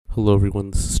Hello,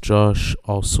 everyone. This is Josh,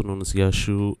 also known as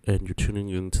Yashu, and you're tuning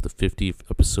in to the 50th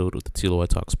episode of the TLOY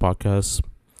Talks podcast.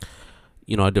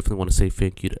 I definitely want to say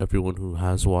thank you to everyone who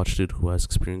has watched it, who has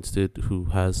experienced it, who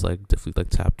has definitely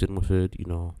tapped in with it.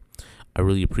 I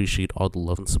really appreciate all the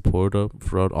love and support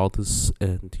throughout all this,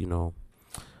 and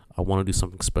I want to do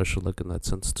something special, in that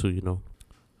sense too.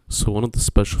 So one of the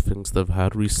special things that I've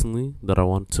had recently that I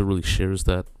want to really share is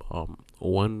that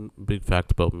one big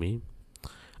fact about me.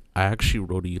 I actually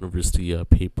wrote a university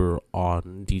paper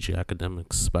on DJ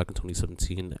Akademiks back in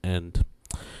 2017, and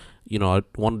I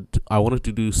wanted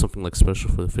to do something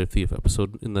special for the 50th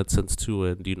episode in that sense too,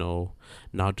 and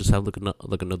not just have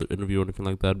another interview or anything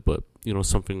like that, but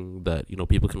something that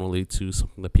people can relate to,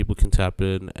 something that people can tap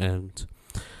in, and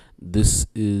this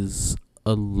is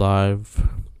a live.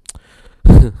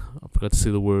 I forgot to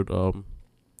say the word. A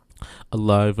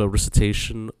live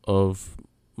recitation of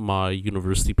my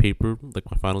university paper,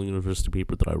 my final university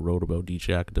paper that I wrote about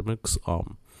DJ Akademiks.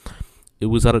 It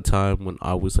was at a time when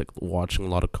I was watching a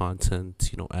lot of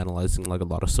content, analyzing a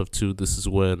lot of stuff too. This is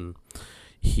when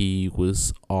he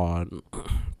was on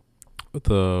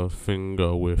the thing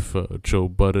with Joe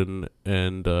Budden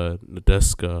and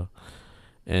Nadeska,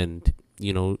 and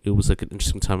it was an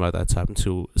interesting time at that time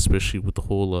too, especially with the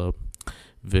whole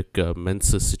Vic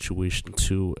Mensa situation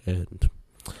too, and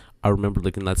I remember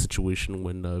in that situation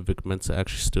when Vic Mensa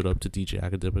actually stood up to DJ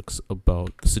Akademiks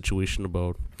about the situation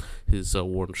about his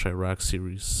War in Chirac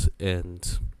series,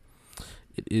 and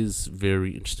it is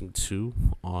very interesting too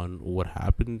on what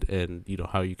happened, and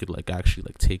how you could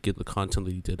actually take in the content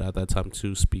that he did at that time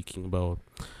too, speaking about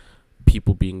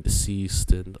people being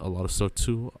deceased and a lot of stuff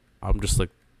too. I'm just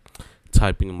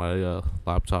typing in my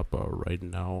laptop right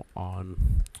now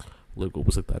on what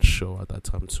was that show at that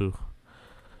time too.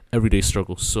 Everyday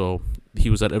Struggle. So he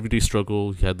was at Everyday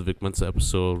Struggle. He had the Vic Mensa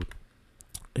episode,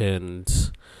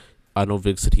 and I know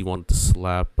Vic said he wanted to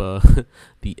slap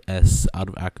the S out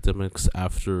of Akademiks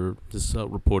after his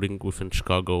reporting within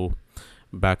Chicago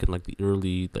back in the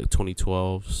early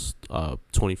 2012s,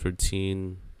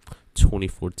 2013,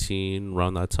 2014,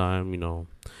 around that time.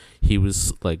 He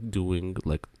was doing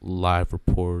live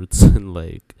reports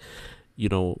and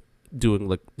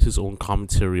doing his own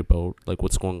commentary about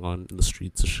what's going on in the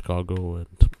streets of Chicago and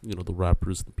the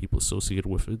rappers and people associated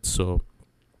with it. So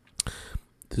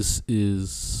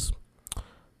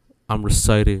I'm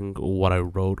reciting what I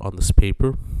wrote on this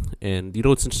paper, and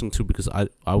it's interesting too because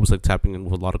I was tapping in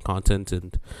with a lot of content,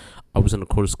 and I was in a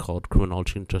course called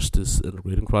Criminology and Justice and the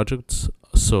Grading Project.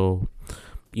 So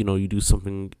you do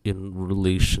something in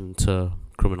relation to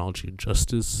criminology and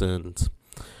justice, and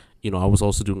I was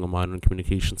also doing a minor in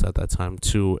communications at that time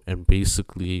too, and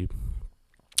basically,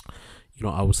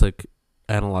 I was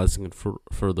analyzing it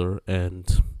further,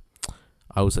 and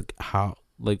I was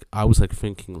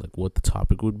thinking what the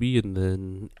topic would be, and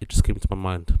then it just came to my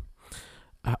mind.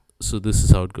 So this is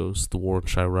how it goes: the war in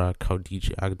Chirac, how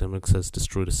DJ Akademiks has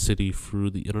destroyed a city through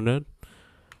the internet.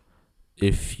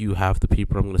 If you have the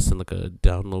paper, I'm gonna send a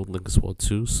download link as well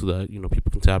too, so that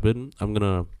people can tap in. I'm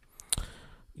gonna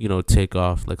take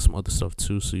off some other stuff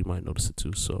too, so you might notice it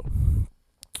too. So,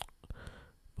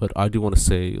 but I do want to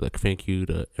say thank you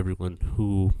to everyone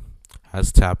who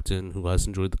has tapped in, who has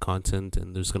enjoyed the content,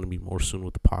 and there's gonna be more soon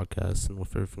with the podcast and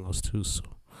with everything else too. So,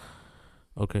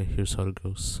 okay, here's how it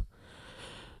goes.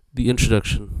 The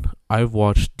introduction. I've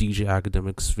watched DJ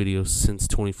Akademiks' videos since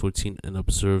 2014 and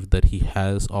observed that he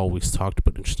has always talked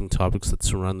about interesting topics that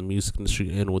surround the music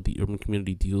industry and what the urban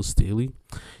community deals daily.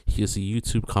 He is a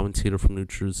YouTube commentator from New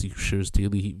Jersey who shares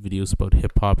daily videos about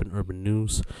hip-hop and urban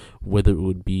news, whether it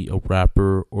would be a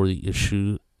rapper or the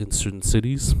issue in certain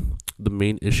cities. The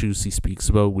main issues he speaks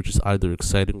about, which is either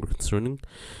exciting or concerning,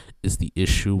 is the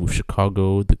issue with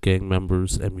Chicago, the gang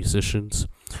members and musicians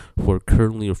who are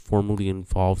currently or formerly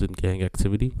involved in gang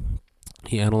activity.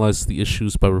 He analyzes the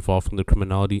issues by revolving their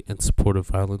criminality and supportive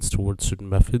violence towards certain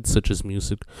methods, such as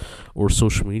music or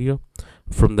social media.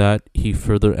 From that, he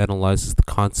further analyzes the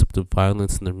concept of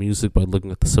violence in their music by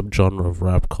looking at the subgenre of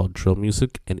rap called drill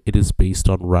music, and it is based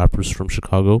on rappers from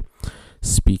Chicago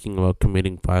speaking about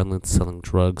committing violence, selling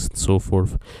drugs, and so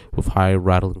forth, with high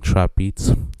rattling trap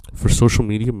beats. For social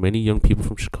media, many young people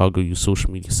from Chicago use social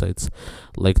media sites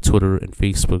like Twitter and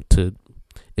Facebook to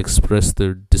express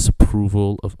their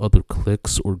disapproval of other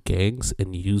cliques or gangs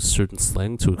and use certain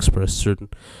slang to express certain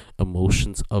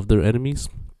emotions of their enemies.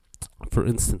 For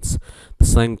instance, the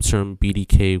slang term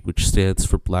BDK, which stands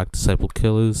for Black Disciple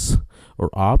Killers,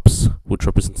 or Ops, which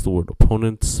represents the word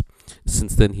opponents.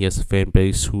 Since then, he has a fan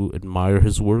base who admire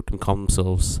his work and call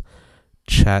themselves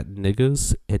Chat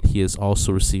Niggas, and he has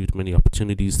also received many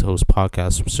opportunities to host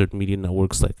podcasts from certain media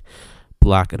networks like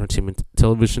Black Entertainment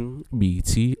Television,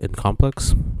 BET, and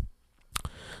Complex.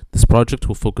 This project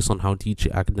will focus on how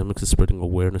DJ Akademiks is spreading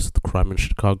awareness of the crime in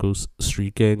Chicago's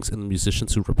street gangs and the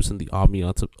musicians who represent the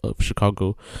ambiance of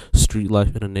Chicago street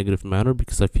life in a negative manner,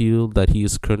 because I feel that he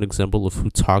is a current example of who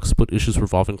talks about issues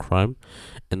revolving crime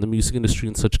and the music industry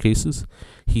in such cases.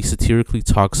 He satirically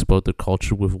talks about their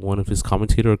culture with one of his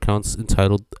commentator accounts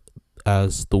entitled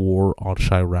as The War on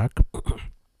Chirac.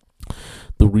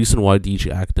 The reason why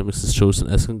DJ Akademiks is chosen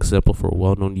as an example for a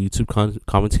well-known YouTube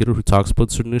commentator who talks about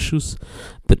certain issues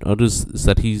than others is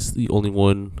that he was the only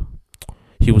one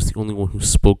who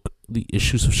spoke the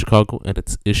issues of Chicago and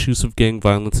its issues of gang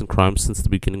violence and crime since the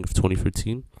beginning of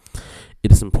 2013.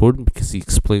 It is important because he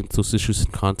explains those issues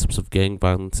and concepts of gang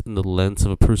violence in the lens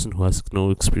of a person who has no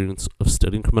experience of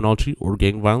studying criminology or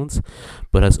gang violence,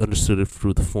 but has understood it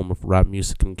through the form of rap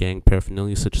music and gang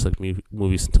paraphernalia such as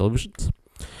movies and televisions.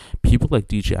 People like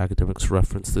DJ Akademiks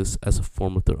reference this as a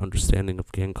form of their understanding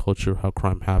of gang culture, how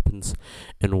crime happens,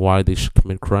 and why they should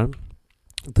commit crime.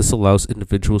 This allows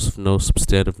individuals with no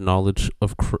substantive knowledge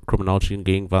of criminology and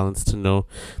gang violence to know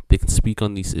they can speak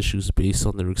on these issues based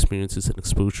on their experiences and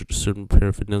exposure to certain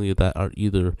paraphernalia that are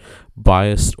either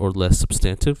biased or less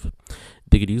substantive.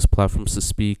 They could use platforms to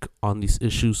speak on these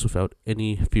issues without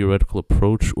any theoretical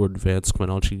approach or advanced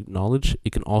criminology knowledge.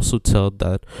 It can also tell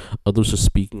that others are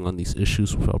speaking on these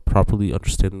issues without properly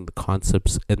understanding the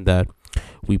concepts, and that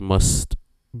we must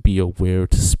be aware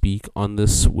to speak on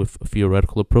this with a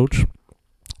theoretical approach.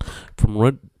 From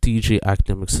what DJ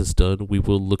Akademiks has done, we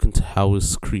will look into how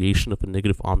his creation of a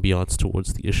negative ambiance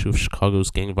towards the issue of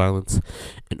Chicago's gang violence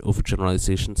and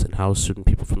overgeneralizations, and how certain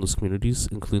people from those communities,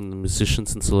 including the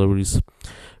musicians and celebrities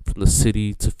from the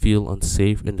city, to feel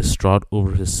unsafe and distraught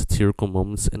over his satirical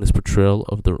moments and his portrayal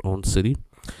of their own city.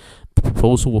 The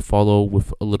proposal will follow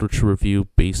with a literature review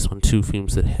based on two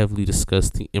themes that heavily discuss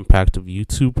the impact of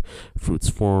YouTube through its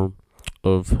form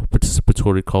of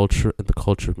participatory culture and the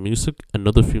culture of music.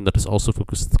 Another theme that is also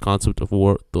focused on the concept of the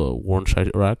war in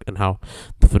Chirac and how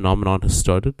the phenomenon has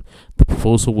started. The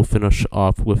proposal will finish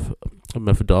off with a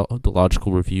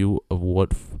methodological review of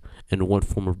what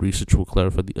form of research will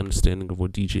clarify the understanding of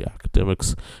what DJ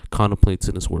Akademiks contemplates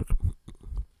in his work.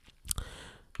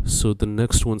 So the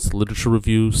next one's the literature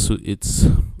review. So it's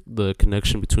the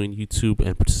connection between YouTube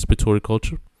and participatory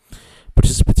culture.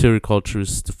 Participatory culture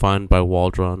is defined by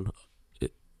Waldron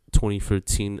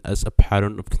 2013 as a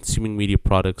pattern of consuming media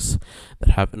products that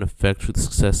have an effect for the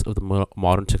success of the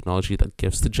modern technology that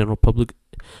gives the general public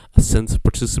a sense of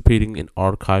participating in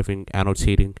archiving,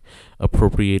 annotating,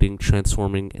 appropriating,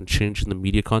 transforming, and changing the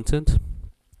media content.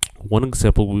 One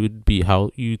example would be how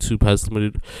YouTube has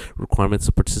limited requirements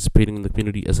of participating in the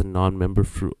community as a non-member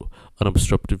through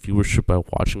unobstructed viewership by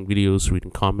watching videos, reading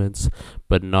comments,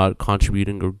 but not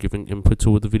contributing or giving input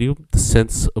toward the video. The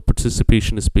sense of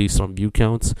participation is based on view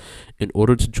counts. In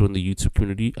order to join the YouTube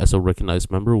community as a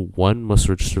recognized member, one must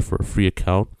register for a free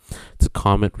account to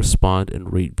comment, respond,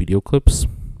 and rate video clips.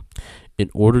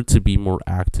 In order to be more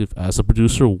active as a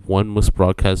producer, one must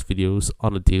broadcast videos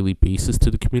on a daily basis to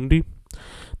the community.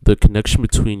 The connection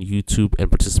between YouTube and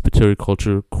participatory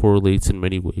culture correlates in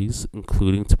many ways,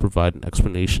 including to provide an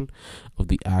explanation of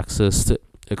the access to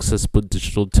accessible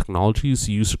digital technologies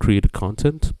used to create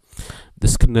content.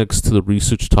 This connects to the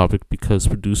research topic because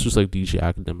producers like DJ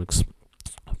Akademiks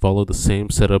follow the same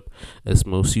setup as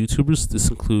most YouTubers. This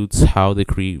includes how they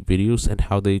create videos and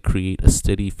how they create a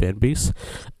steady fan base.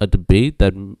 A debate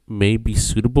that may be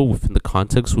suitable within the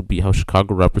context would be how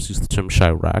Chicago rappers use the term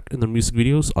Chirac in their music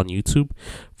videos on YouTube,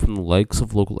 from the likes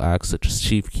of local acts such as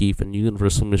Chief Keef and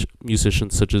universal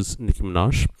musicians such as Nicki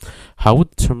Minaj. How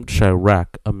would the term Chirac,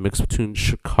 a mix between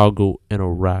Chicago and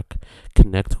Iraq,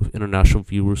 connect with international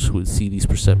viewers who would see these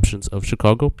perceptions of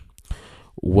Chicago?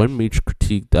 One major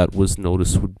critique that was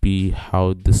noticed would be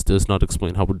how this does not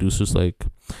explain how producers like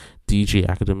DJ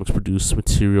Akademiks produce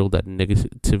material that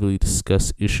negatively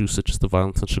discuss issues such as the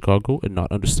violence in Chicago and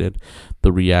not understand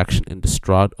the reaction and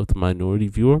distraught of the minority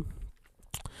viewer.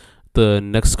 The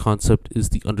next concept is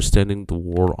the understanding the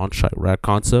war on Chirac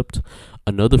concept.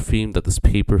 Another theme that this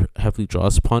paper heavily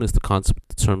draws upon is the concept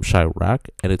of the term Chirac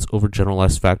and its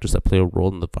overgeneralized factors that play a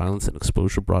role in the violence and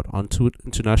exposure brought onto it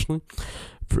internationally.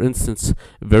 For instance,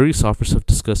 various authors have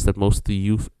discussed that most of the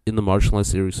youth in the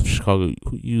marginalized areas of Chicago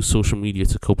who use social media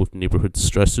to cope with neighborhood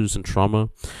stressors and trauma,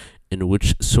 in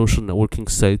which social networking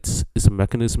sites is a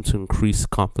mechanism to increase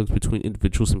conflict between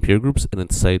individuals and peer groups and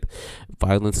incite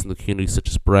violence in the community, such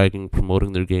as bragging,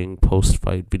 promoting their gang,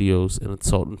 post-fight videos, and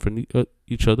insulting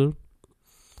each other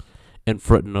and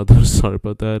threaten others,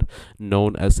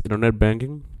 known as internet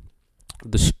banging.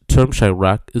 The term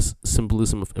Chirac is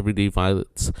symbolism of everyday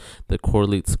violence that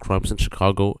correlates to crimes in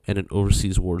Chicago and an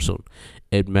overseas war zone.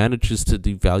 It manages to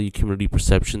devalue community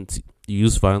perceptions,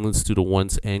 use violence due to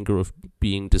one's anger of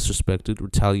being disrespected,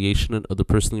 retaliation, and other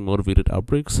personally motivated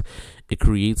outbreaks. It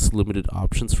creates limited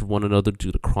options for one another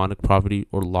due to chronic poverty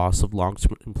or loss of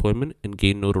long-term employment, and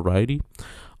gain notoriety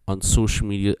on social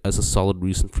media as a solid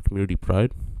reason for community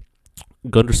pride.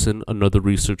 Gunderson, another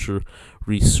researcher,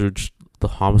 researched the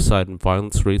homicide and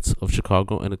violence rates of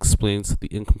Chicago and explains that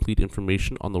the incomplete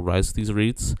information on the rise of these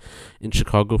rates in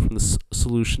Chicago from the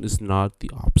solution is not the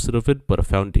opposite of it, but a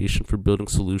foundation for building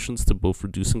solutions to both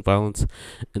reducing violence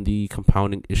and the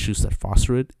compounding issues that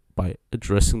foster it by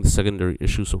addressing the secondary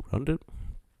issues around it.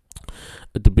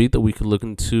 A debate that we could look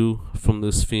into from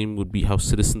this theme would be how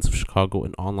citizens of Chicago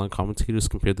and online commentators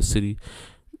compare the city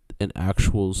and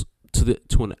actuals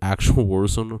to an actual war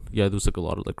zone. Yeah, there's like a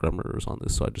lot of like grammar errors on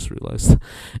this, so I just realized,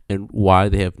 and why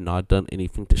they have not done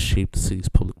anything to shape the city's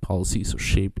public policies or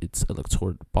shape its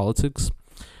electoral politics.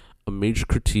 A major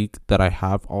critique that I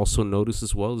have also noticed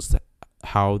as well is that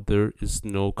how there is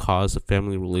no cause of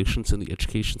family relations in the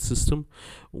education system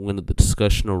when the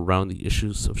discussion around the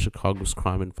issues of Chicago's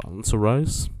crime and violence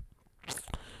arise.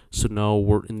 So now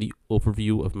we're in the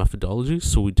overview of methodology.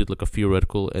 So we did like a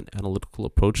theoretical and analytical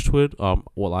approach to it.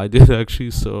 Well, I did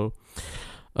actually. So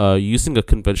using a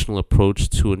conventional approach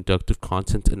to inductive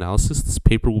content analysis, this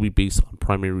paper will be based on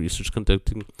primary research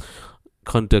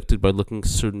conducted by looking at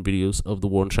certain videos of the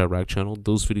War and Chirac channel.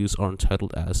 Those videos are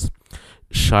entitled as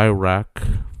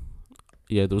Chirac.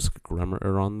 Yeah, there was a grammar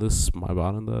error on this. My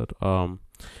bad on that.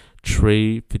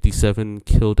 Trey 57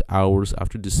 killed hours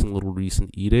after dissing Little Reese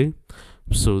and E-Day.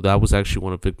 So that was actually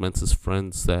one of Vic Mensa's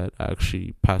friends that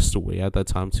actually passed away at that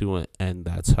time too, and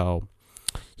that's how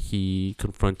he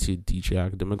confronted DJ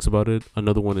Akademiks about it.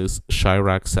 Another one is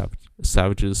Chirac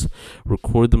savages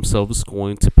record themselves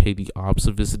going to pay the ops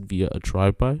a visit via a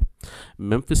drive-by.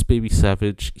 Memphis Baby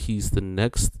Savage, he's the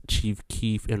next Chief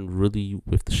Keef and really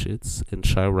with the shits, and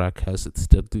Chirac has its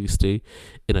deadliest day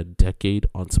in a decade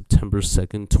on September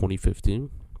 2nd, 2015.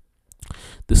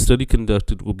 The study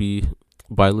conducted will be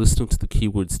by listening to the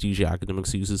keywords DJ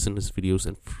Akademiks uses in his videos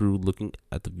and through looking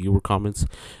at the viewer comments,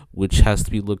 which has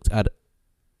to be looked at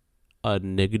a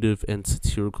negative and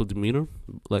satirical demeanor,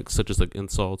 such as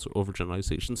insults or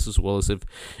overgeneralizations, as well as if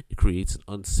it creates an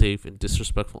unsafe and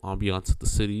disrespectful ambiance of the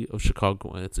city of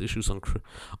Chicago and its issues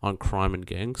on crime and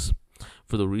gangs.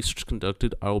 For the research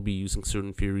conducted, I will be using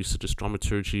certain theories such as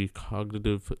dramaturgy,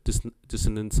 cognitive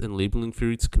dissonance, and labeling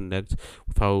theory to connect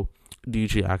with how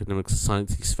DJ Akademiks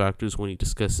assigns these factors when he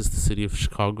discusses the city of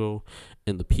Chicago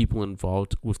and the people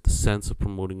involved with the sense of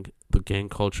promoting the gang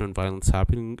culture and violence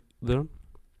happening there.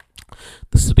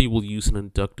 The study will use an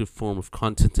inductive form of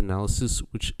content analysis,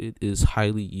 which it is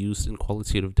highly used in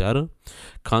qualitative data.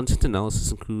 Content analysis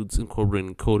includes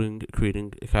incorporating coding,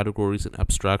 creating categories and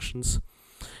abstractions.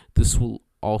 This will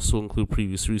also include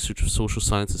previous research of social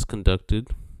sciences conducted.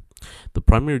 The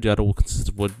primary data will consist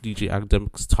of what DJ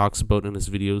Akademiks talks about in his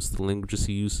videos, the languages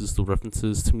he uses, the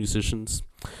references to musicians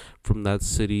from that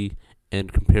city,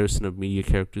 and comparison of media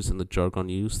characters and the jargon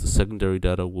used. The secondary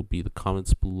data will be the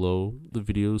comments below the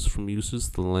videos from users,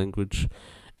 the language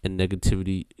and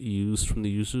negativity used from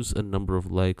the users, a number of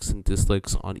likes and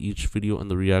dislikes on each video, and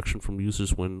the reaction from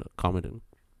users when commenting.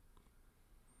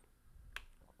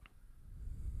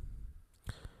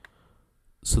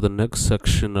 So the next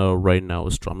section right now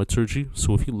is dramaturgy.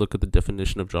 So if you look at the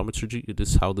definition of dramaturgy, it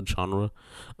is how the genre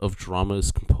of drama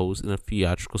is composed in a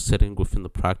theatrical setting within the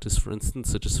practice, for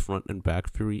instance, such as front and back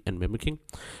theory and mimicking.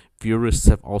 Theorists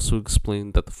have also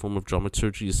explained that the form of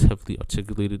dramaturgy is heavily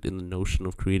articulated in the notion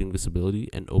of creating visibility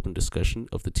and open discussion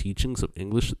of the teachings of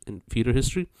English in theater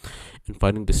history, and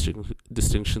finding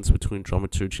distinctions between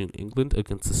dramaturgy in England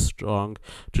against the strong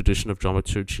tradition of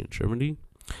dramaturgy in Germany.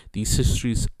 These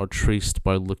histories are traced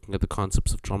by looking at the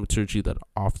concepts of dramaturgy that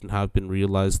often have been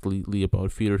realized lately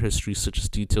about theater history, such as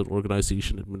detailed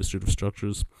organization, administrative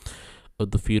structures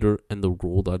of the theater, and the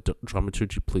role that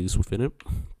dramaturgy plays within it.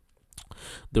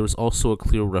 There is also a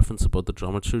clear reference about the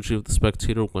dramaturgy of the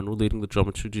spectator when relating the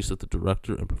dramaturgies of the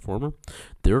director and performer.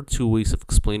 There are two ways of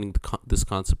explaining this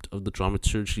concept of the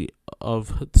dramaturgy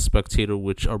of the spectator,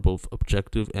 which are both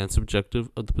objective and subjective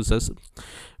of the possessive.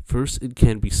 First, it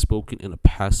can be spoken in a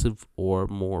passive or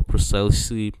more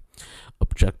precisely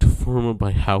objective form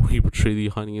by how we portray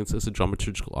the audience as a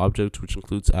dramaturgical object, which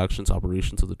includes actions,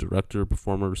 operations of the director,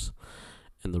 performers,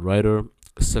 and the writer.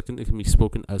 Second, it can be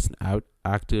spoken as an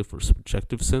active or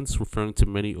subjective sense, referring to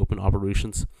many open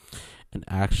operations and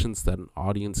actions that an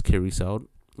audience carries out.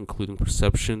 including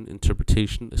perception,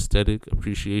 interpretation, aesthetic,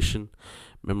 appreciation,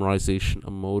 memorization,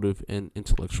 emotive, and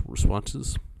intellectual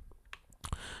responses.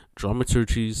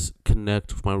 Dramaturgies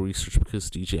connect with my research because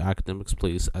DJ Akademiks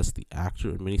plays as the actor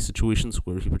in many situations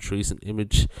where he portrays an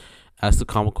image as the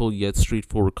comical yet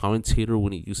straightforward commentator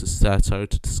when he uses satire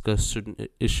to discuss certain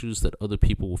issues that other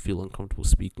people will feel uncomfortable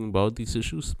speaking about these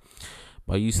issues.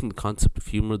 By using the concept of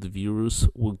humor, the viewers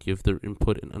will give their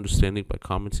input and understanding by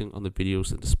commenting on the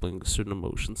videos and displaying certain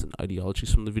emotions and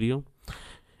ideologies from the video.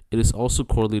 It is also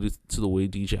correlated to the way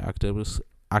DJ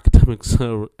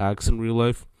Akademiks acts in real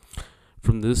life.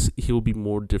 From this, he will be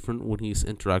more different when he's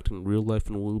interacting in real life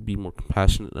and will be more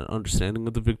compassionate and understanding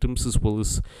of the victims, as well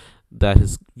as that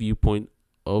his viewpoint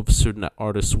of certain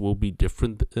artists will be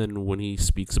different than when he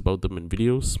speaks about them in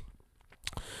videos.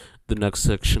 The next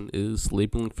section is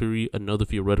labeling theory. Another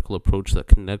theoretical approach that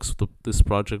connects with this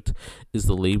project is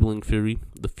the labeling theory.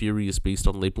 The theory is based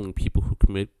on labeling people who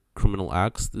commit criminal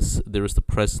acts. There is the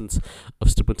presence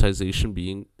of stigmatization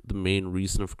being the main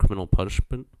reason of criminal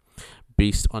punishment,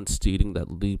 based on stating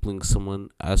that labeling someone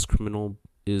as criminal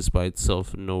is by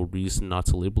itself no reason not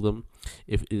to label them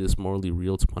if it is morally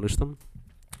real to punish them.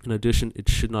 In addition, it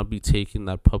should not be taken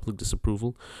that public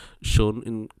disapproval shown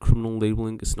in criminal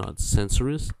labeling is not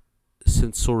censorious.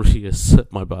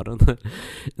 My bad on that.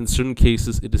 In certain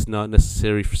cases, it is not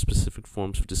necessary for specific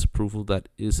forms of disapproval that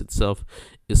is itself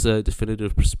is a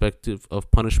definitive perspective of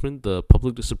punishment. The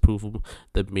public disapproval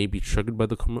that may be triggered by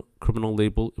the criminal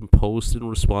label imposed in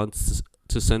response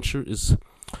to censure is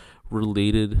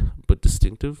related but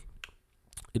distinctive.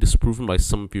 It is proven by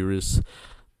some theorists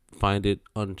find it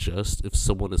unjust if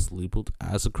someone is labeled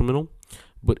as a criminal,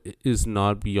 but it is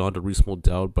not beyond a reasonable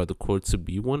doubt by the court to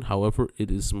be one. However,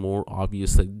 it is more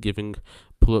obvious that giving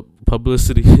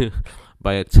publicity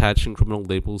by attaching criminal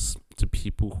labels to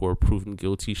people who are proven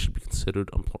guilty should be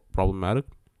considered problematic.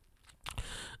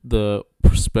 The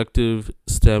perspective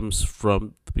stems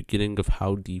from the beginning of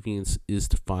how deviance is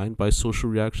defined by social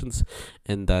reactions,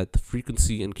 and that the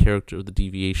frequency and character of the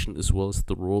deviation as well as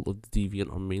the role of the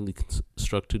deviant are mainly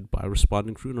constructed by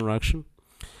responding through interaction.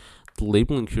 The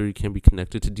labeling theory can be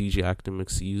connected to DJ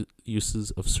Akademiks'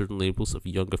 uses of certain labels of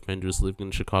young offenders living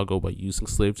in Chicago by using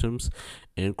slave terms,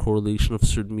 and correlation of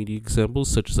certain media examples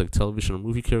such as like television or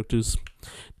movie characters.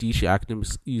 DJ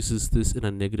Akademiks uses this in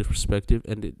a negative perspective,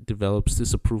 and it develops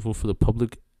disapproval for the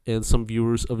public and some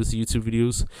viewers of his YouTube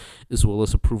videos, as well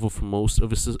as approval from most of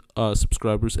his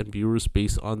subscribers and viewers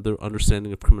based on their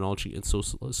understanding of criminology and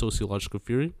sociological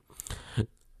theory.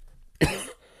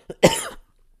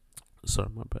 Sorry,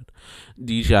 my bad.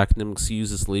 DJ Akademiks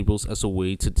uses labels as a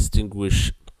way to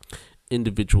distinguish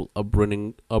individual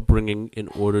upbringing in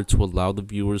order to allow the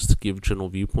viewers to give general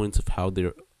viewpoints of how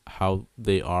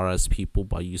they are as people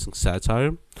by using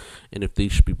satire, and if they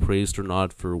should be praised or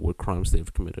not for what crimes they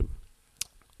have committed.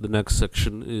 The next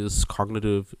section is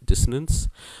cognitive dissonance.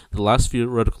 The last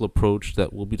theoretical approach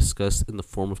that will be discussed in the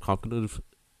form of cognitive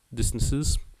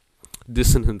dissonance,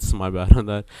 my bad on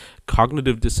that.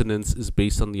 Cognitive dissonance is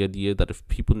based on the idea that if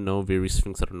people know various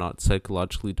things that are not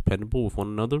psychologically dependable with one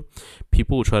another,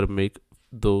 people will try to make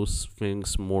those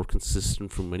things more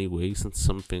consistent from many ways, and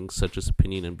some things such as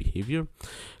opinion and behavior.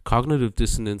 Cognitive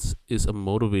dissonance is a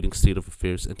motivating state of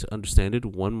affairs, and to understand it,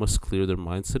 one must clear their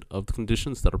mindset of the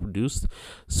conditions that are produced,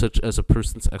 such as a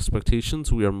person's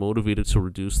expectations. We are motivated to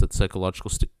reduce that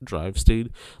psychological drive state,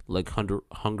 like hunger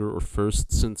or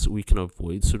thirst, since we can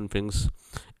avoid certain things,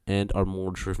 and are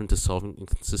more driven to solving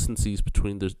inconsistencies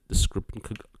between the discrepant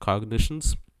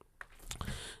cognitions.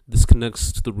 This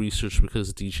connects to the research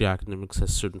because DJ Akademiks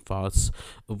has certain thoughts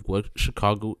of what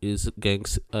Chicago is,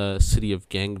 a city of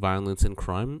gang violence and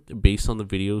crime. Based on the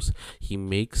videos he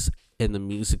makes and the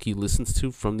music he listens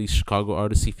to from these Chicago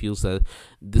artists, he feels that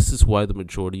this is why the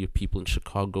majority of people in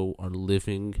Chicago are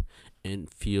living and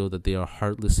feel that they are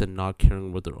heartless and not caring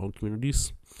about their own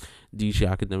communities. DJ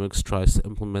Akademiks tries to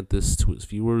implement this to his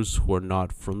viewers who are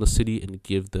not from the city and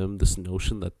give them this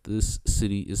notion that this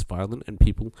city is violent and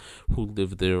people who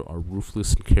live there are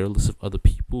ruthless and careless of other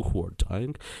people who are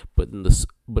dying. But in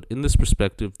this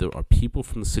perspective, there are people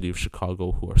from the city of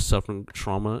Chicago who are suffering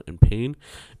trauma and pain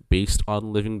based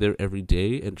on living there every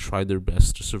day and try their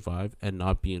best to survive and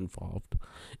not be involved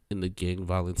in the gang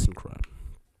violence and crime.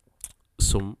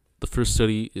 So the first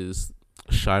study is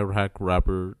Chirac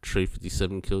rapper Trey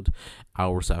 57 killed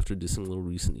hours after dissing Lil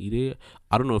Reese and Ide.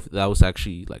 I don't know if that was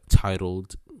actually like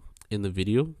titled in the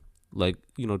video, like,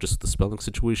 you know, just the spelling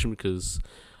situation, because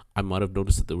I might have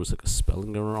noticed that there was like a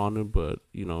spelling error on it, but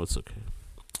you know, it's okay.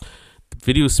 The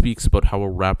Video speaks about how a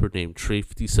rapper named Trey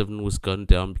 57 was gunned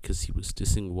down because he was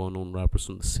dissing well-known rappers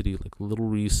from the city like Little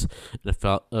Reese, an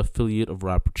affiliate of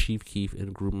rapper Chief Keef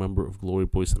and group member of Glory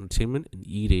Boys Entertainment, and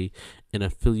E-Day, an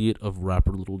affiliate of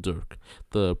rapper Lil Durk.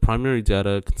 The primary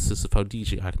data consists of how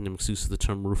DJ Akademiks uses the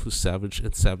term Rufus Savage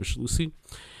and Savage Lucy.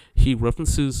 He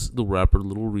references the rapper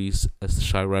Little Reese as the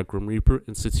Chirac Grim Reaper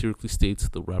and satirically states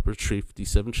the rapper Trey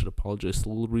 57 should apologize to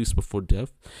Little Reese before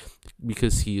death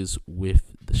because he is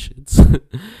with the shits.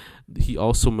 He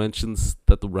also mentions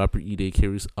that the rapper E-Day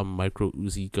carries a micro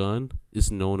Uzi gun,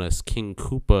 is known as King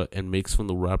Koopa, and makes fun of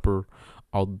the rapper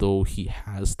although he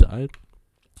has died.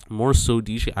 More so,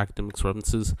 DJ Akademiks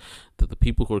references that the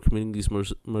people who are committing these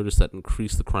murders that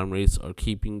increase the crime rates are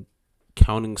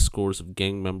counting scores of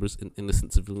gang members and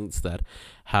innocent civilians that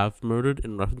have murdered.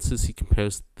 In references, he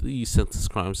compares these census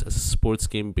crimes as a sports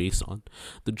game based on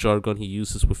the jargon he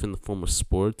uses within the form of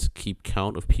sport to keep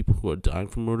count of people who are dying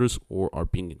from murders or are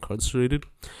being incarcerated.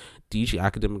 DJ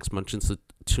Akademiks mentions the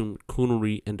term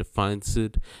coonery and defines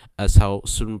it as how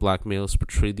certain black males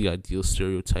portray the ideal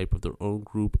stereotype of their own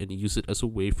group and use it as a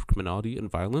way for criminality and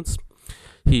violence.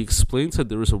 He explains that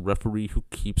there is a referee who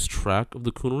keeps track of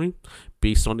the coonery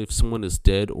based on if someone is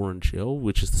dead or in jail,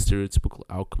 which is the stereotypical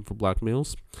outcome for black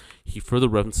males. He further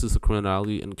references the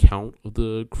criminality and count of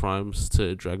the crimes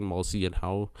to Dragon Ball Z and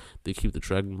how they keep the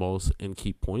Dragon Balls and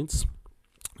keep points.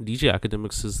 DJ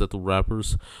Akademiks says that the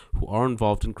rappers who are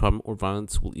involved in crime or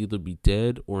violence will either be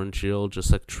dead or in jail,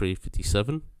 just like Trey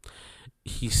 57.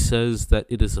 He says that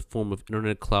it is a form of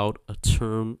internet clout, a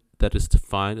term that is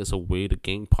defined as a way to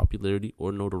gain popularity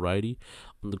or notoriety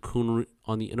on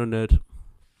the internet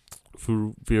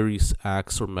through various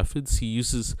acts or methods. He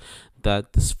uses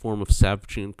that this form of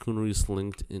savagery and coonery is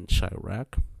linked in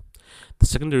Chirac. The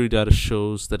secondary data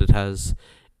shows that it has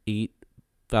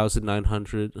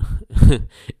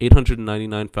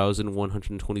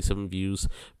 899,127 views,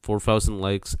 4,000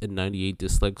 likes, and 98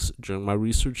 dislikes during my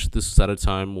research. This was at a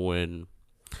time when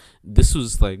this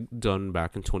was like done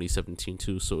back in 2017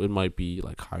 too, so it might be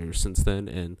like higher since then,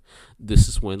 and this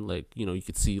is when, like, you know, you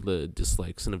could see the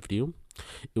dislikes in a video.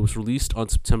 It was released on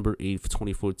September 8th,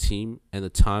 2014, and the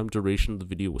time duration of the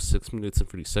video was 6 minutes and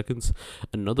 30 seconds.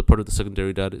 Another part of the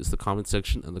secondary data is the comment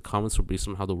section, and the comments were based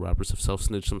on how the rappers have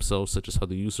self-snitched themselves, such as how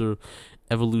the user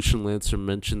Evolution Lancer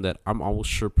mentioned that I'm almost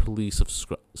sure police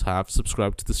have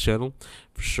subscribed to this channel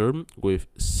for sure, with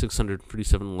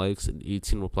 637 likes and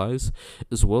 18 replies,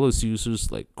 as well as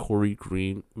users like Corey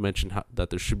Green mentioned that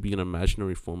there should be an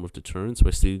imaginary form of deterrence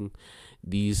by stating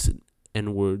these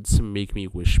N-words make me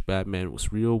wish Batman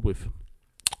was real, with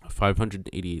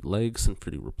 588 likes and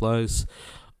 30 replies.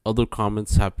 Other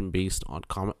comments have been based on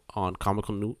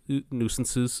comical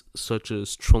nuisances, such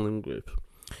as trolling with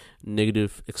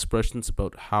negative expressions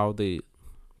about how they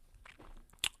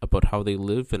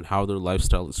live and how their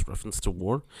lifestyle is referenced to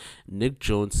war. Nick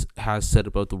Jones has said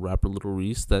about the rapper Little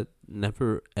Reese that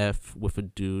never F with a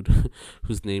dude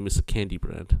whose name is a candy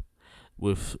brand,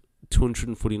 with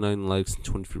 249 likes and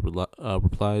 23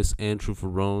 replies. Andrew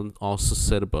Verone also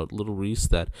said about Little Reese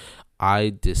that I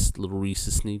dissed Little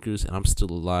Reese's sneakers and I'm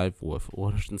still alive, with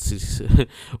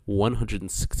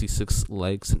 166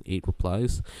 likes and 8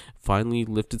 replies. Finally,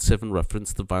 Lifted 7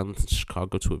 referenced the violence in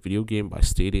Chicago to a video game by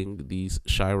stating these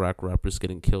Chirac rappers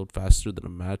getting killed faster than a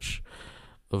match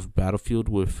of Battlefield,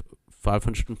 with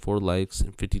 504 likes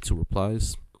and 52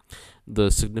 replies. The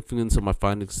significance of my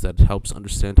findings is that it helps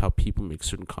understand how people make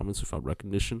certain comments without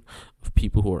recognition of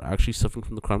people who are actually suffering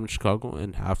from the crime in Chicago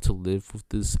and have to live with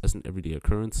this as an everyday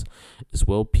occurrence. As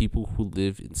well, people who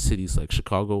live in cities like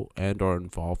Chicago and are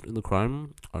involved in the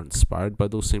crime are inspired by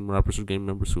those same rappers or gang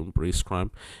members who embrace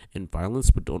crime and violence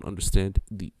but don't understand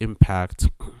the impact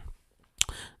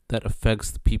that affects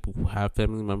the people who have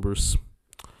family members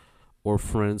or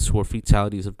friends who are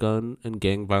fatalities of gun and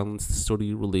gang violence. The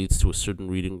story relates to a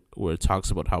certain reading where it talks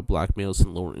about how black males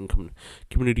in lower income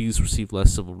communities receive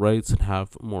less civil rights and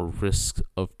have more risk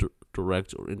of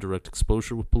direct or indirect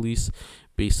exposure with police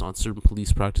based on certain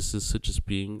police practices, such as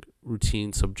being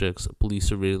routine subjects of police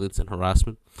surveillance and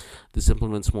harassment. This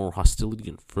implements more hostility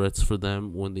and threats for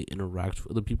them when they interact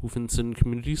with other people within certain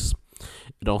communities.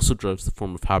 It also drives the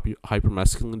form of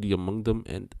hypermasculinity among them,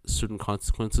 and certain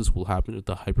consequences will happen if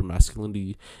the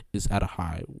hypermasculinity is at a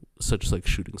high, such as like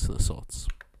shootings and assaults.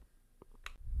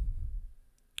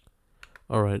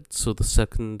 Alright, so the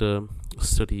second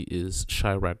study is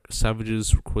Chirac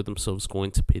savages record themselves going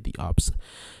to pay the ops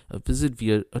a visit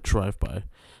via a drive-by.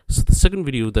 So the second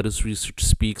video that is research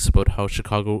speaks about how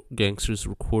Chicago gangsters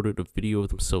recorded a video of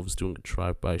themselves doing a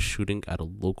drive-by shooting at a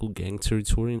local gang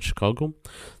territory in Chicago.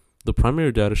 The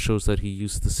primary data shows that he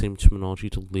used the same terminology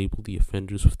to label the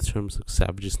offenders with terms like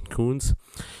savages and coons.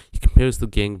 He compares the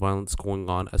gang violence going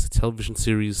on as a television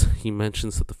series. He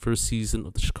mentions that the first season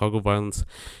of the Chicago violence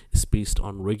is based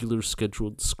on regular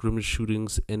scheduled scrimmage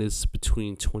shootings and is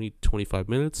between 20 to 25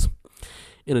 minutes.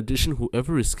 In addition,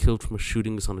 whoever is killed from a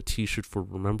shooting is on a t-shirt for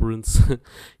remembrance.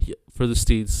 He further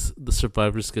states the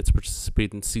survivors get to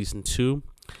participate in season 2.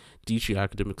 DJ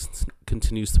Akademiks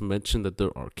continues to mention that there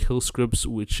are kill scripts,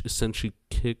 which essentially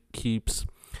keeps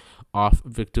off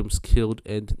victims killed,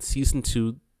 and in season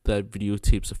 2 that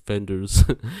videotapes offenders.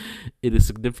 It is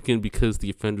significant because the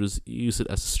offenders use it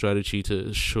as a strategy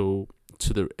to show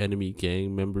to their enemy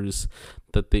gang members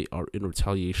that they are in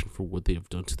retaliation for what they have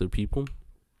done to their people.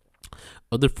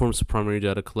 Other forms of primary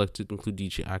data collected include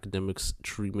DJ Akademiks'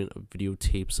 treatment of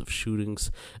videotapes of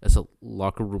shootings as a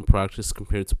locker room practice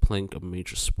compared to playing a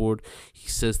major sport. He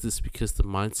says this because the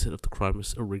mindset of the crime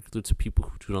is irregular to people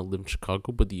who do not live in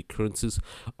Chicago, but the occurrences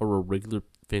are a regular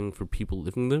thing for people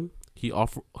living there. He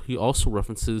also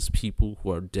references people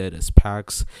who are dead as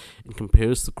packs and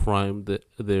compares the crime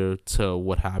there to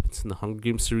what happens in the Hunger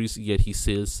Games series, yet he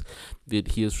says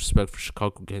that he has respect for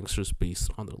Chicago gangsters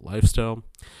based on their lifestyle.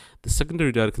 The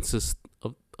secondary data consists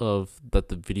of that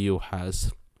the video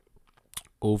has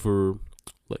over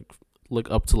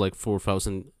up to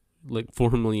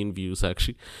 4 million views.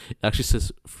 Actually, it actually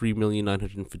says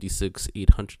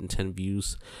 3,956,810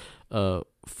 views,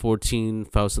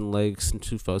 14,000 likes and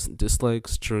 2,000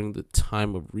 dislikes. During the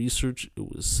time of research,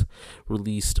 it was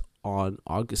released on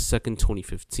August 2nd,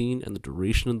 2015, and the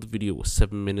duration of the video was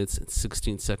 7 minutes and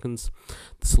 16 seconds.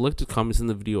 The selected comments in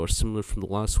the video are similar from the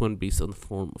last one, based on the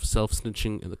form of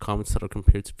self-snitching, and the comments that are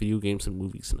compared to video games and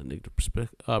movies in a negative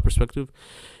perspective.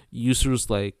 Users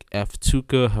like F.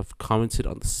 Tuca have commented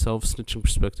on the self-snitching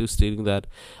perspective, stating that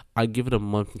I give it a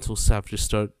month until savages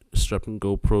start strapping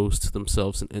GoPros to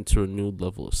themselves and enter a new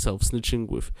level of self-snitching,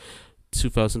 with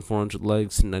 2,400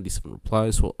 likes and 97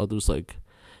 replies, while others like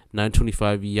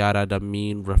 925 Yada Da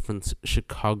Mean reference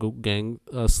Chicago gang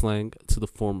slang to the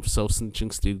form of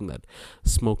self-snitching, stating that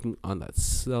smoking on that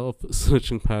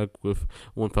self-snitching pack, with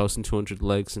 1,200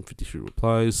 likes and 53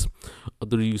 replies.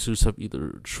 Other users have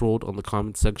either trolled on the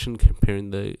comment section, comparing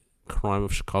the crime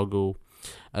of Chicago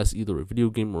as either a video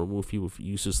game or a movie, with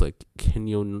users like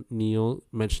Kenyo Neal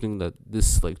mentioning that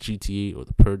this is like GTA or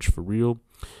The Purge for real,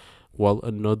 while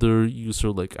another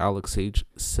user like Alex H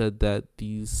said that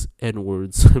these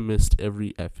N-words missed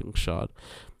every effing shot,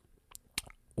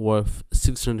 with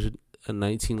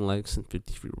 619 likes and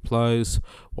 53 replies,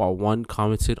 while one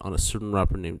commented on a certain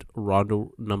rapper named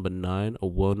Rondo Number 9, a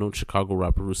well-known Chicago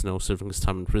rapper who is now serving his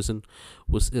time in prison,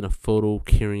 was in a photo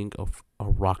carrying a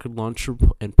rocket launcher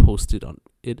and posted on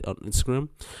Instagram.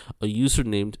 A user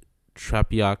named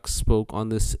Trapiak spoke on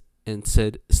this and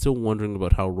said, still wondering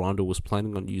about how Rondo was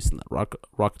planning on using that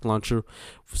rocket launcher,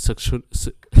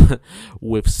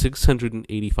 with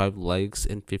 685 likes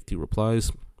and 50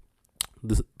 replies.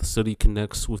 The study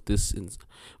connects with this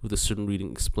with a certain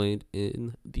reading explained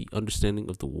in the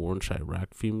Understanding of the War in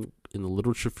Iraq theme in the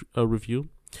literature review,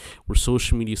 where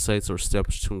social media sites are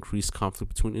established to increase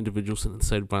conflict between individuals and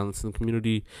incite violence in the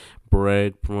community,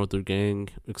 brag, promote their gang,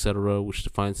 etc., which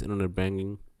defines internet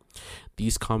banging.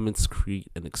 These comments create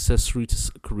an accessory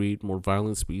to create more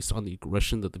violence based on the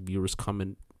aggression that the viewers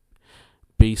comment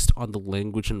based on the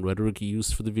language and rhetoric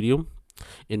used for the video.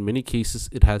 In many cases,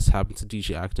 it has happened to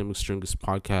DJ Akademiks during his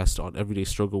podcast on Everyday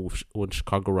Struggle, when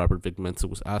Chicago rapper Vic Mensa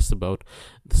was asked about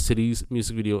the city's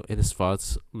music video and his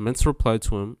thoughts. Mensa replies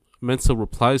to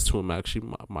him,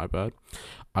 actually, my bad,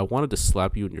 I wanted to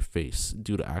slap you in your face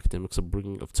due to Akademiks'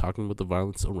 upbringing of talking about the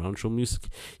violence around drill music.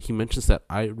 He mentions that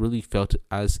I really felt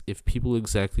as if people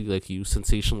exactly like you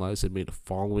sensationalized and made a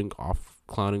following off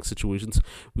clowning situations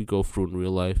we go through in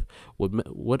real life.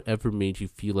 Whatever made you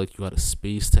feel like you had a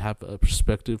space to have a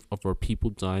perspective of our people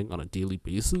dying on a daily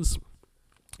basis?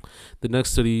 The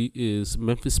next study is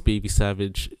Memphis Baby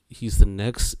Savage. He's the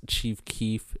next Chief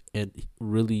Keef and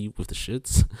really with the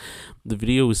shits. The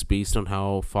video is based on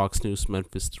how Fox News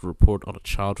Memphis did a report on a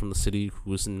child from the city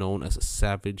who is known as a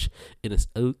savage in his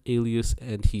alias,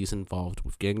 and he is involved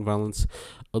with gang violence.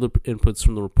 Other inputs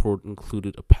from the report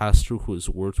included a pastor who has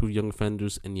worked with young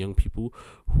offenders and young people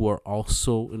who are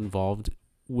also involved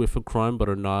with a crime but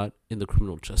are not in the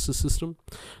criminal justice system.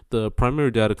 The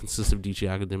primary data consists of DJ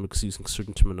Akademiks using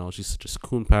certain terminologies such as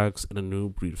coon packs and a new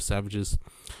breed of savages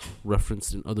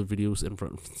referenced in other videos, and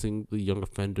referencing the young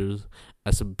offenders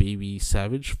as a baby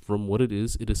savage. From what it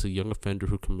is a young offender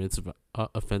who commits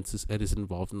offenses and is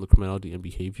involved in the criminality and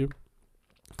behavior.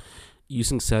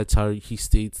 Using satire, he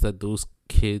states that those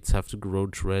kids have to grow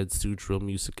dreads, do drill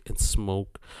music, and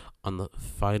smoke on the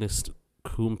finest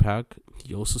coon pack.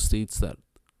 He also states that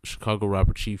Chicago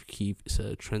rapper Chief Keef is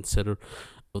a trendsetter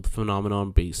of the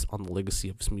phenomenon based on the legacy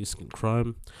of his music and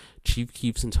crime. Chief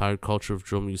Keef's entire culture of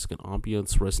drill music and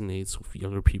ambience resonates with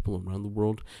younger people around the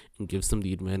world and gives them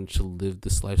the advantage to live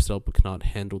this lifestyle but cannot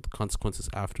handle the consequences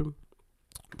after.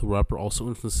 The rapper also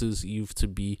influences youth to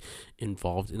be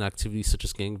involved in activities such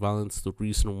as gang violence. The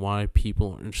reason why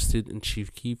people are interested in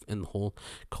Chief Keef and the whole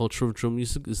culture of drill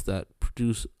music is that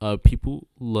people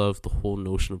love the whole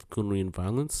notion of gunnery and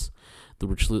violence, the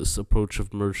ritualist approach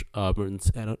of Merton's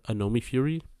Anomi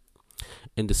theory,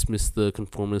 and dismiss the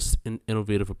conformist and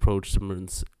innovative approach to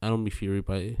Merton's Anomi theory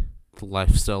by the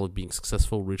lifestyle of being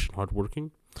successful, rich, and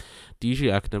hardworking.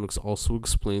 DJ Akademiks also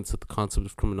explains that the concept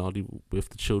of criminality with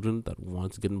the children that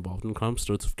want to get involved in crime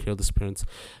starts with careless parents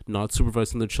not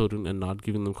supervising their children and not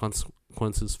giving them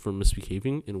consequences for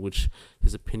misbehaving, in which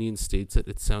his opinion states that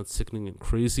it sounds sickening and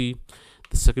crazy.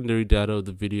 The secondary data of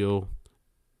the video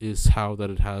is how that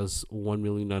it has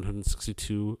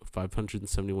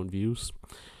 1,962,571 views,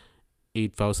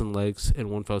 8,000 likes, and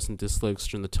 1,000 dislikes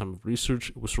during the time of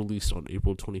research. It was released on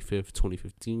April 25th,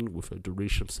 2015, with a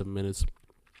duration of 7 minutes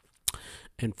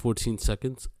and 14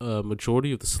 seconds. A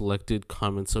majority of the selected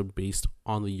comments are based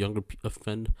on the young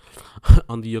offender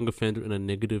in a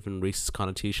negative and racist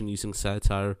connotation, using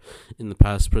satire in the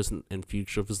past, present, and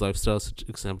future of his lifestyle. Such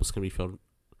examples can be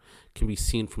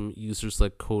seen from users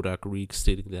like Kodak Reek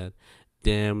stating that,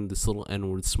 "Damn, this little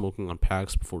N-word smoking on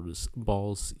packs before his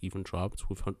balls even dropped,"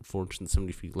 with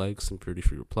 473 likes and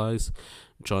 33 replies.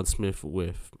 John Smith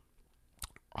with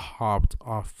 "Hopped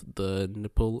off the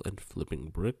nipple and flipping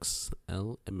bricks,"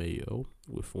 LMAO,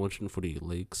 with 448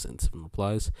 likes and 7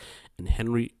 replies. And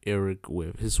Henry Eric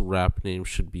with "His rap name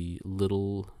should be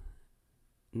Little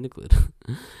Niglet,"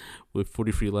 with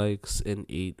 43 likes and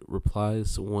 8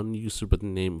 replies. One user by the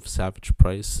name of Savage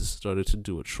Price started to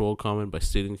do a troll comment by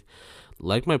stating,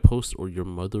 "Like my post or your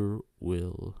mother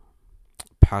will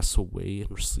pass away in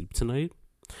her sleep tonight,"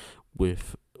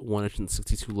 with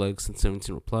 162 likes and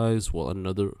 17 replies, while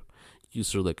another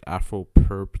user like Afro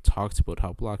Perp talked about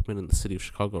how black men in the city of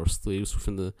Chicago are slaves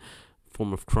within the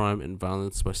form of crime and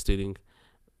violence by stating,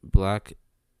 "Black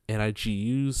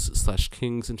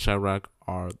NIGUs/kings in Chirac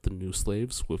are the new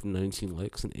slaves," with 19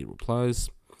 likes and 8 replies.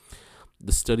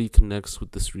 The study connects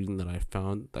with this reading that I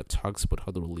found that talks about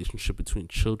how the relationship between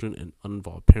children and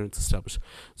uninvolved parents establish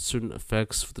certain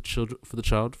effects for the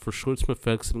child. For short-term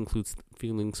effects, it includes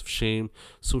feelings of shame,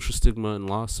 social stigma, and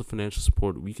loss of financial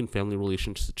support, weakened family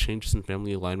relationships, changes in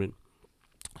family alignment,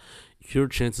 fewer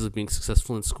chances of being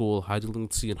successful in school, high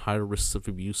delinquency, and higher risks of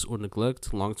abuse or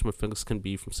neglect. Long-term effects can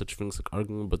be from such things like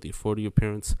arguing about the authority of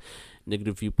parents,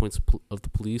 negative viewpoints of the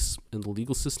police and the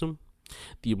legal system.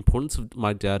 The importance of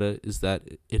my data is that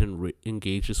it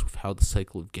engages with how the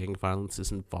cycle of gang violence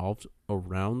is involved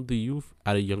around the youth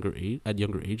at younger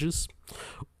ages,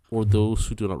 or those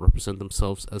who do not represent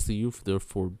themselves as the youth,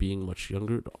 therefore being much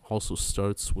younger. It also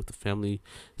starts with the family,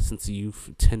 since the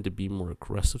youth tend to be more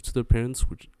aggressive to their parents,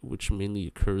 which mainly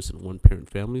occurs in one-parent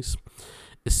families,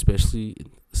 especially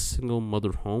in single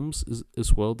mother homes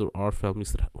as well. There are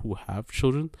families who have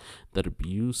children that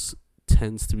abuse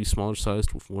tends to be smaller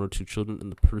sized with 1 or 2 children, and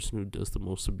the person who does the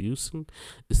most abusing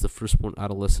is the firstborn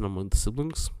adolescent among the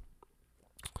siblings.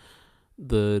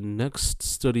 The next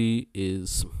study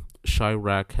is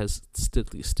Chirac has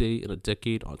steadily stay in a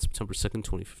decade on September 2nd,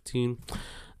 2015.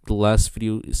 The last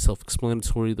video is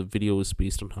self-explanatory. The video is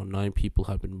based on how 9 people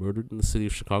have been murdered in the city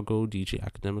of Chicago. DJ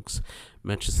Akademiks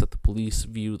mentions that the police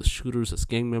view the shooters as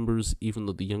gang members, even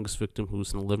though the youngest victim, who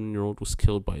was an 11-year-old, was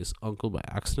killed by his uncle by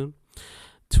accident.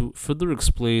 To further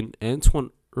explain,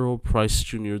 Antoine Earl Price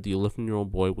Jr., the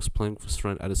 11-year-old boy, was playing with his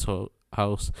friend at his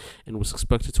house and was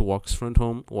expected to walk his friend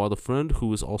home. While the friend, who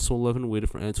was also 11, waited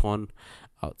for Antoine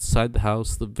outside the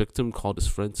house, the victim called his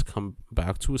friend to come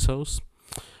back to his house.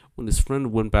 When his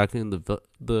friend went back in,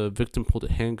 the victim pulled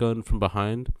a handgun from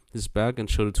behind his back and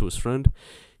showed it to his friend.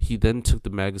 He then took the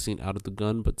magazine out of the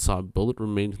gun but saw a bullet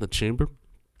remained in the chamber.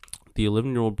 The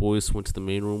 11-year-old boys went to the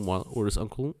main room where his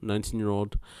uncle,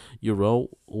 19-year-old Uriel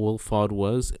Wilford,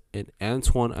 was, and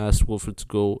Antoine asked Wilford to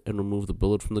go and remove the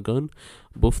bullet from the gun.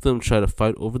 Both of them tried to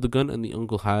fight over the gun, and the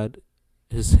uncle had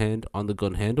his hand on the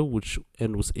gun handle,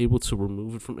 and was able to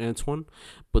remove it from Antoine,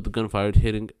 but the gun fired,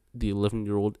 hitting the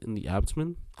 11-year-old in the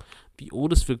abdomen. The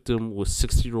oldest victim was a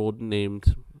 60-year-old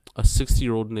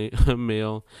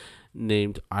male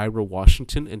named Ira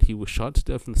Washington, and he was shot to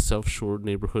death in the South Shore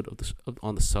neighborhood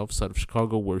on the south side of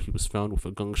Chicago, where he was found with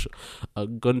a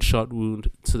gunshot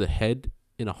wound to the head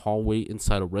in a hallway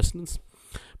inside a residence.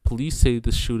 Police say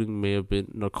the shooting may have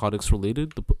been narcotics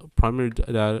related. The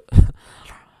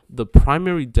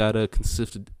primary data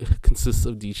consists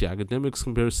of DJ Akademiks'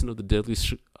 comparison of the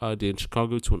deadliest day in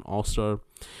Chicago to an all-star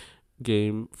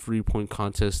game 3-point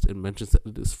contest, and mentions that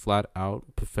it is flat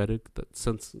out pathetic that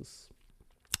senseless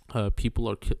people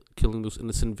are killing those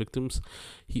innocent victims.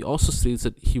 He also states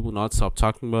that he will not stop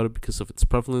talking about it because of its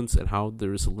prevalence and how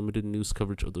there is a limited news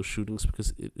coverage of those shootings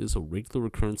because it is a regular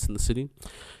occurrence in the city.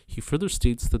 He further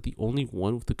states that the only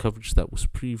one with the coverage that was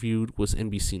previewed was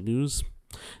NBC News.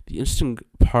 The interesting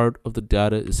part of the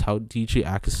data is how DJ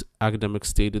Akademiks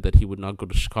stated that he would not go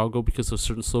to Chicago because of a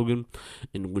certain slogan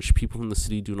in which people from the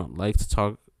city do not like to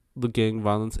talk the gang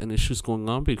violence and issues going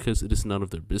on because it is none of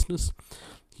their business.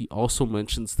 He also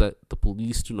mentions that the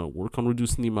police do not work on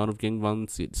reducing the amount of gang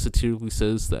violence. It satirically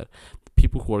says that the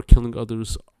people who are killing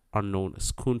others are known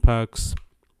as coon packs.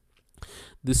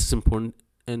 This is important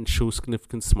and shows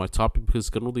significance to my topic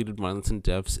because gun-related violence and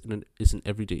deaths is an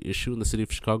everyday issue in the city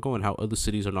of Chicago, and how other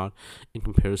cities are not in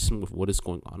comparison with what is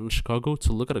going on in Chicago.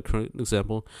 To look at a current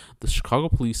example, the Chicago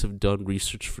police have done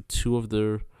research for two of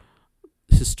their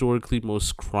historically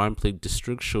most crime-plagued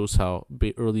districts, shows how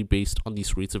early based on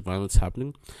these rates of violence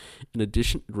happening. In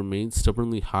addition, it remained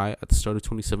stubbornly high at the start of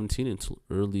 2017 until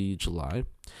early July.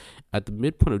 At the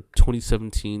midpoint of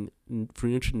 2017,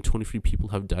 323 people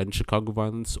have died in Chicago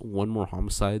violence, one more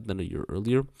homicide than a year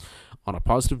earlier. On a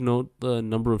positive note, the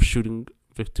number of shooting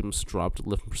victims dropped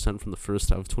 11% from the first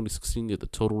half of 2016, yet the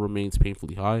total remains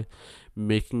painfully high,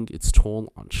 making its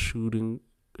toll on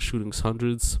shootings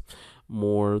hundreds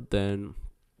more than.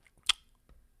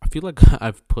 I feel like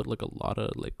I've put like a lot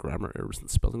of like grammar errors and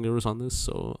spelling errors on this,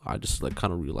 so I just like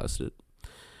kind of realized it.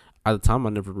 At the time,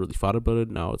 I never really thought about it.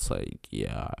 Now it's like,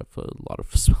 yeah, I put a lot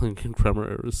of spelling and grammar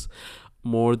errors.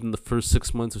 More than the first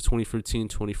 6 months of 2013,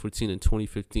 2014, and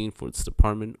 2015 for its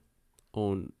department's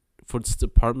own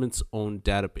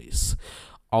database.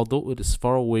 Although it is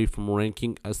far away from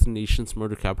ranking as the nation's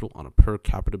murder capital on a per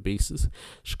capita basis,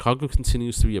 Chicago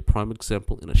continues to be a prime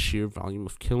example in a sheer volume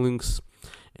of killings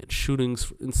and shootings.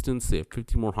 For instance, they have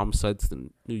 50 more homicides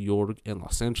than New York and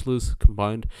Los Angeles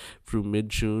combined through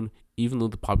mid-June, even though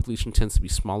the population tends to be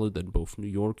smaller than both New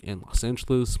York and Los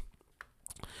Angeles.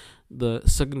 The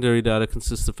secondary data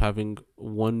consists of having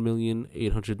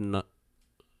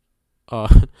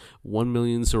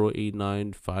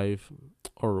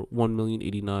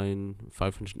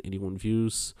 1,089,581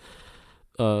 views,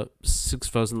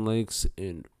 6,000 likes,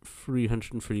 and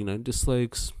 339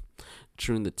 dislikes.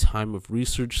 During the time of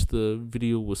research, the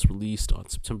video was released on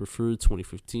September 3rd,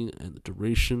 2015, and the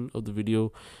duration of the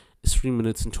video is 3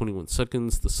 minutes and 21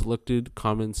 seconds. The selected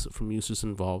comments from users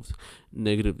involved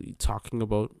negatively talking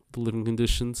about the living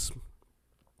conditions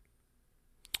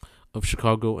of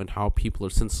Chicago and how people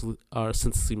are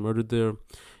senselessly murdered there.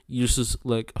 Users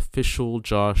like official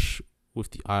Josh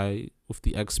with the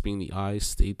X being the I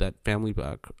state that family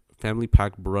pack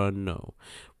bruh no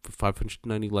for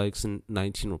 590 likes and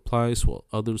 19 replies, while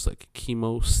others like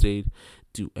Chemo stayed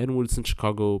do N-words in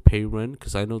Chicago, pay rent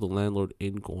because I know the landlord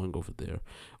ain't going over there,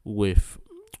 with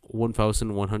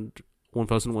 1,100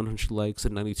 likes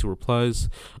and 92 replies.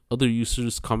 Other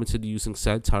users commented using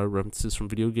satire references from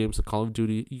video games like Call of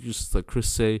Duty. Users like Chris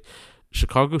say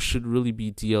Chicago should really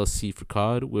be DLC for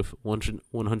COD, with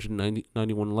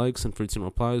 191 likes and 13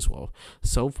 replies, while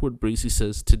Southwood Bracy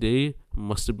says today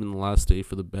must have been the last day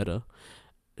for the beta.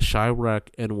 Chirac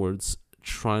N-words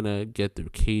trying to get their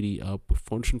KD up with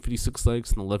 456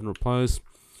 likes and 11 replies.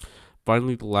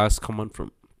 Finally, the last comment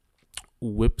from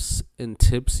Whips and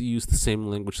Tips use the same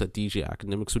language that DJ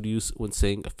Akademiks would use when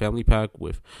saying a family pack,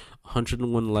 with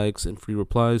 101 likes and 3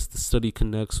 replies. The study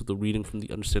connects with the reading from the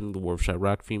Understanding the War of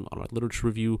Chirac theme on our literature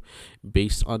review,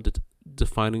 based on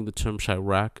defining the term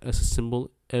Chirac as a symbol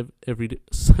of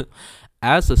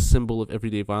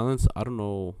everyday violence. I don't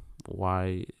know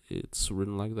why it's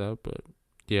written like that, but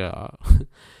yeah,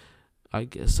 I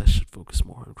guess I should focus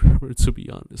more on grammar, to be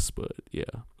honest, but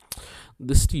yeah.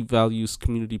 This devalues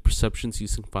community perceptions,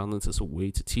 using violence as a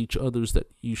way to teach others that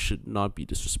you should not be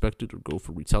disrespected or go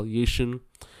for retaliation.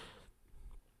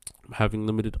 Having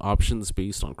limited options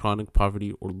based on chronic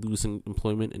poverty or losing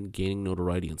employment, and gaining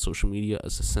notoriety on social media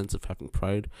as a sense of having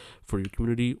pride for your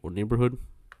community or neighborhood.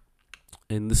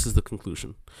 And this is the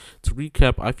conclusion. To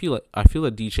recap, I feel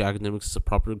that DJ Akademiks is a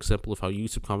proper example of how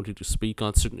YouTube commentators speak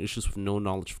on certain issues with no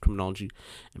knowledge of criminology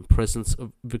and presence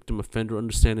of victim offender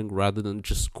understanding, rather than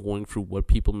just going through what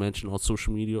people mention on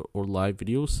social media or live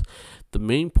videos. The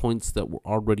main points that were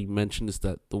already mentioned is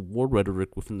that the war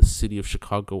rhetoric within the city of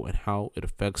Chicago and how it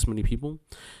affects many people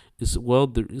is, well,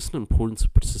 there is an importance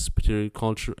of participatory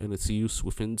culture and its use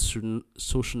within certain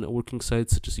social networking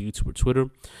sites such as YouTube or Twitter.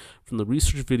 From the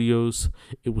research videos,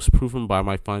 it was proven by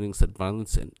my findings that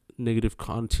violence and negative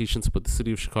connotations about the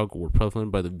city of Chicago were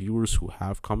prevalent by the viewers who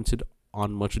have commented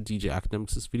on much of DJ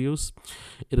Akademiks' videos.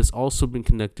 It has also been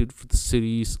connected for the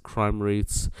city's crime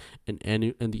rates and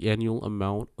the annual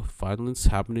amount of violence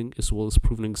happening, as well as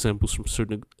proven examples from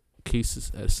certain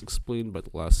cases as explained by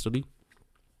the last study.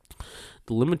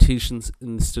 The limitations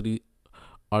in the study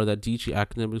are that DJ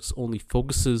Akademiks only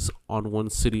focuses on one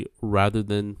city rather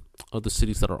than other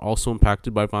cities that are also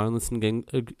impacted by violence and gang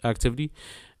activity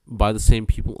by the same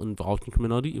people involved in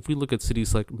criminality. If we look at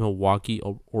cities like Milwaukee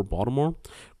or Baltimore,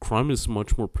 crime is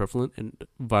much more prevalent and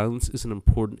violence is an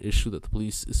important issue that the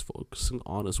police is focusing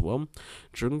on as well.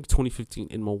 During 2015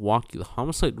 in Milwaukee, the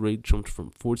homicide rate jumped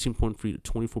from 14.3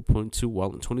 to 24.2,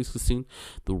 while in 2016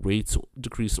 the rates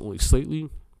decreased only slightly.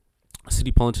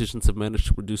 City politicians have managed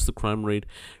to reduce the crime rate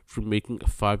through making a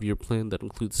 5-year plan that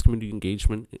includes community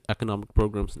engagement, economic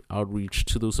programs, and outreach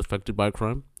to those affected by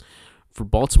crime. For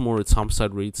Baltimore, its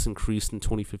homicide rates increased in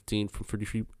 2015 from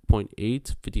 33.8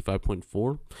 to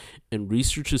 55.4, and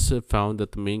researchers have found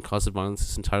that the main cause of violence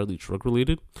is entirely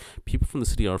drug-related. People from the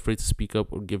city are afraid to speak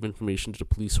up or give information to the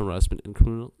police. Harassment and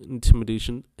criminal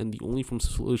intimidation, and the only forms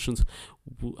of solutions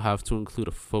will have to include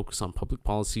a focus on public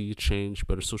policy change,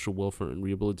 better social welfare, and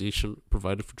rehabilitation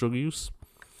provided for drug use.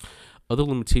 Other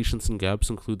limitations and gaps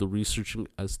include the researching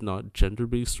as not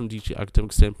gender-based from DJ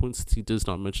Akademiks standpoint, since he does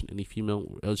not mention any female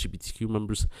or LGBTQ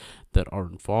members that are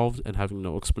involved, and having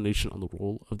no explanation on the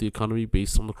role of the economy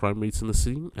based on the crime rates in the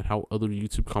city, and how other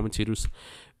YouTube commentators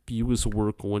view his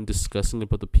work when discussing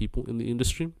about the people in the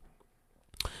industry.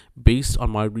 Based on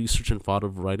my research and thought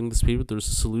of writing this paper, there's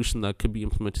a solution that could be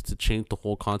implemented to change the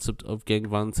whole concept of gang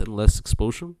violence and less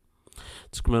exposure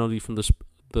to criminality from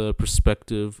the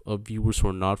perspective of viewers who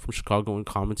are not from Chicago and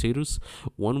commentators.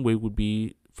 One way would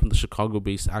be from the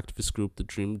Chicago-based activist group, the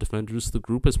Dream Defenders. The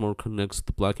group has more connects with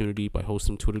the black community by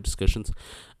hosting Twitter discussions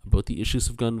about the issues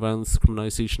of gun violence, the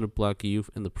criminalization of black youth,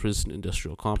 and the prison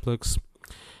industrial complex.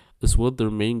 As well,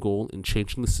 their main goal in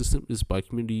changing the system is by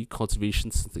community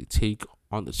cultivation, since they take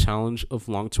on the challenge of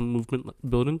long-term movement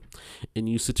building and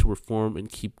use it to reform and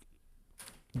keep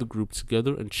the group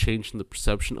together and change the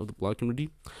perception of the black community.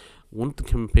 One of the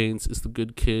campaigns is the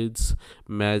Good Kids,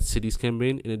 Mad Cities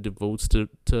campaign, and it devotes to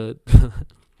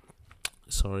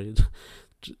sorry,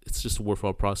 it's just a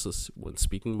worthwhile process when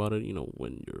speaking about it,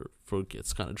 when your throat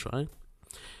gets kind of dry.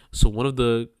 So one of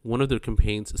their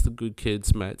campaigns is the Good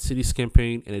Kids, Mad Cities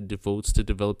campaign, and it devotes to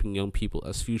developing young people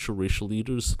as future racial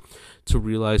leaders to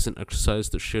realize and exercise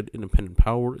their shared independent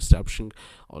power, establishing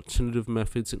alternative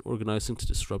methods, and organizing to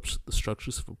disrupt the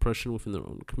structures of oppression within their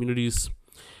own communities.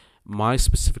 My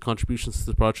specific contributions to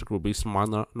the project were based on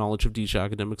my knowledge of DJ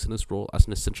Akademiks and his role as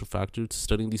an essential factor to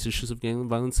studying these issues of gang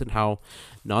violence and how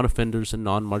non-offenders and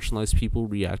non-marginalized people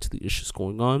react to the issues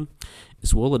going on.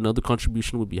 As well, another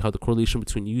contribution would be how the correlation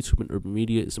between YouTube and urban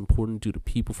media is important due to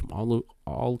people from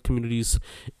all communities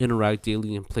interact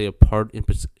daily and play a part in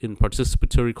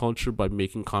participatory culture by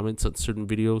making comments on certain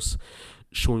videos,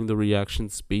 showing the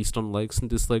reactions based on likes and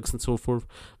dislikes and so forth.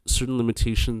 Certain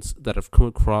limitations that I've come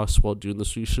across while doing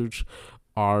this research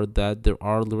are that there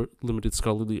are limited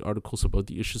scholarly articles about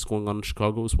the issues going on in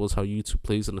Chicago, as well as how YouTube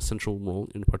plays an essential role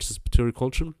in participatory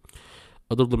culture.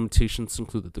 Other limitations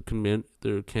include that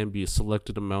there can be a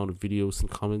selected amount of videos and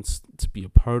comments to be a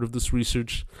part of this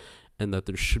research, and that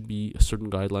there should be a certain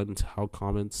guideline into how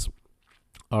comments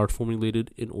are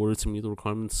formulated in order to meet the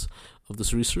requirements of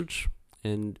this research.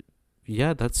 And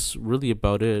yeah, that's really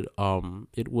about it.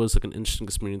 It was like an interesting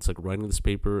experience, like writing this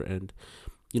paper, and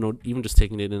even just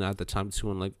taking it in at the time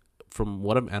too. And like from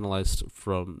what I've analyzed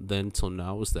from then till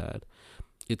now is that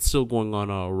it's still going on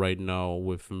right now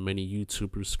with many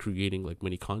YouTubers creating like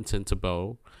many content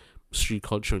about street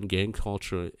culture and gang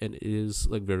culture, and it is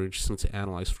like very interesting to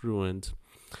analyze through. And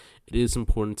it is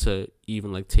important to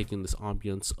even like take in this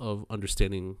ambience of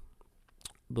understanding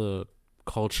the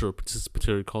culture,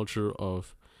 participatory culture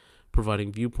of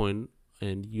providing viewpoint,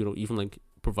 and even like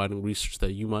providing research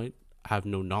that you might have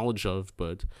no knowledge of,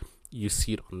 but you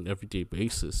see it on an everyday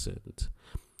basis. And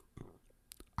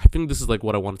I think this is like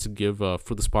what I wanted to give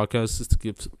for this podcast, is to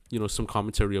give some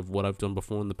commentary of what I've done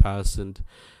before in the past, and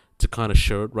to kind of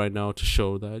share it right now to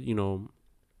show that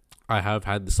I have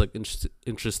had this like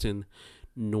interest in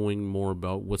knowing more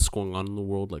about what's going on in the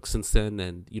world like since then.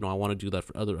 And I want to do that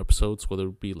for other episodes, whether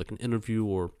it be like an interview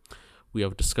or we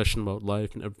have a discussion about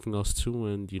life and everything else too.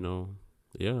 And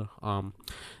yeah.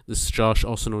 This is Josh,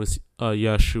 also known as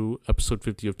Yashu, episode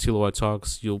 50 of TLOY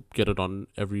Talks. You'll get it on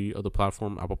every other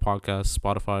platform: Apple Podcasts,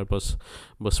 Spotify,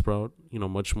 Buzzsprout,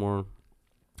 much more.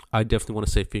 I definitely want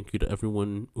to say thank you to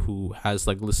everyone who has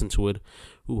like listened to it,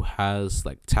 who has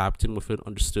like tapped in with it,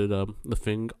 understood the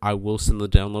thing. I will send the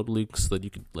download link so that you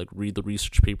could like read the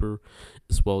research paper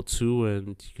as well too,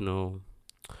 and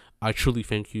I truly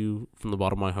thank you from the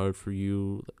bottom of my heart for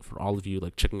all of you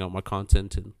like checking out my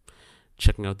content and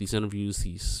checking out these interviews,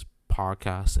 these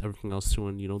podcasts, everything else too,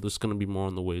 and there's gonna be more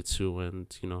on the way too, and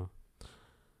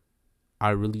I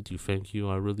really do thank you.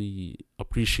 I really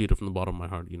appreciate it from the bottom of my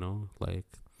heart. Like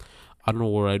I don't know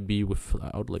where I'd be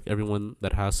without like everyone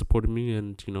that has supported me,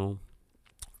 and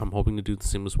I'm hoping to do the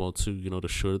same as well too. To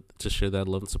share that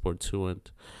love and support too,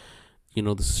 and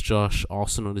this is Josh,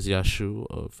 also known as Yashu,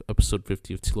 of episode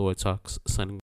 50 of TLOY Talks, signing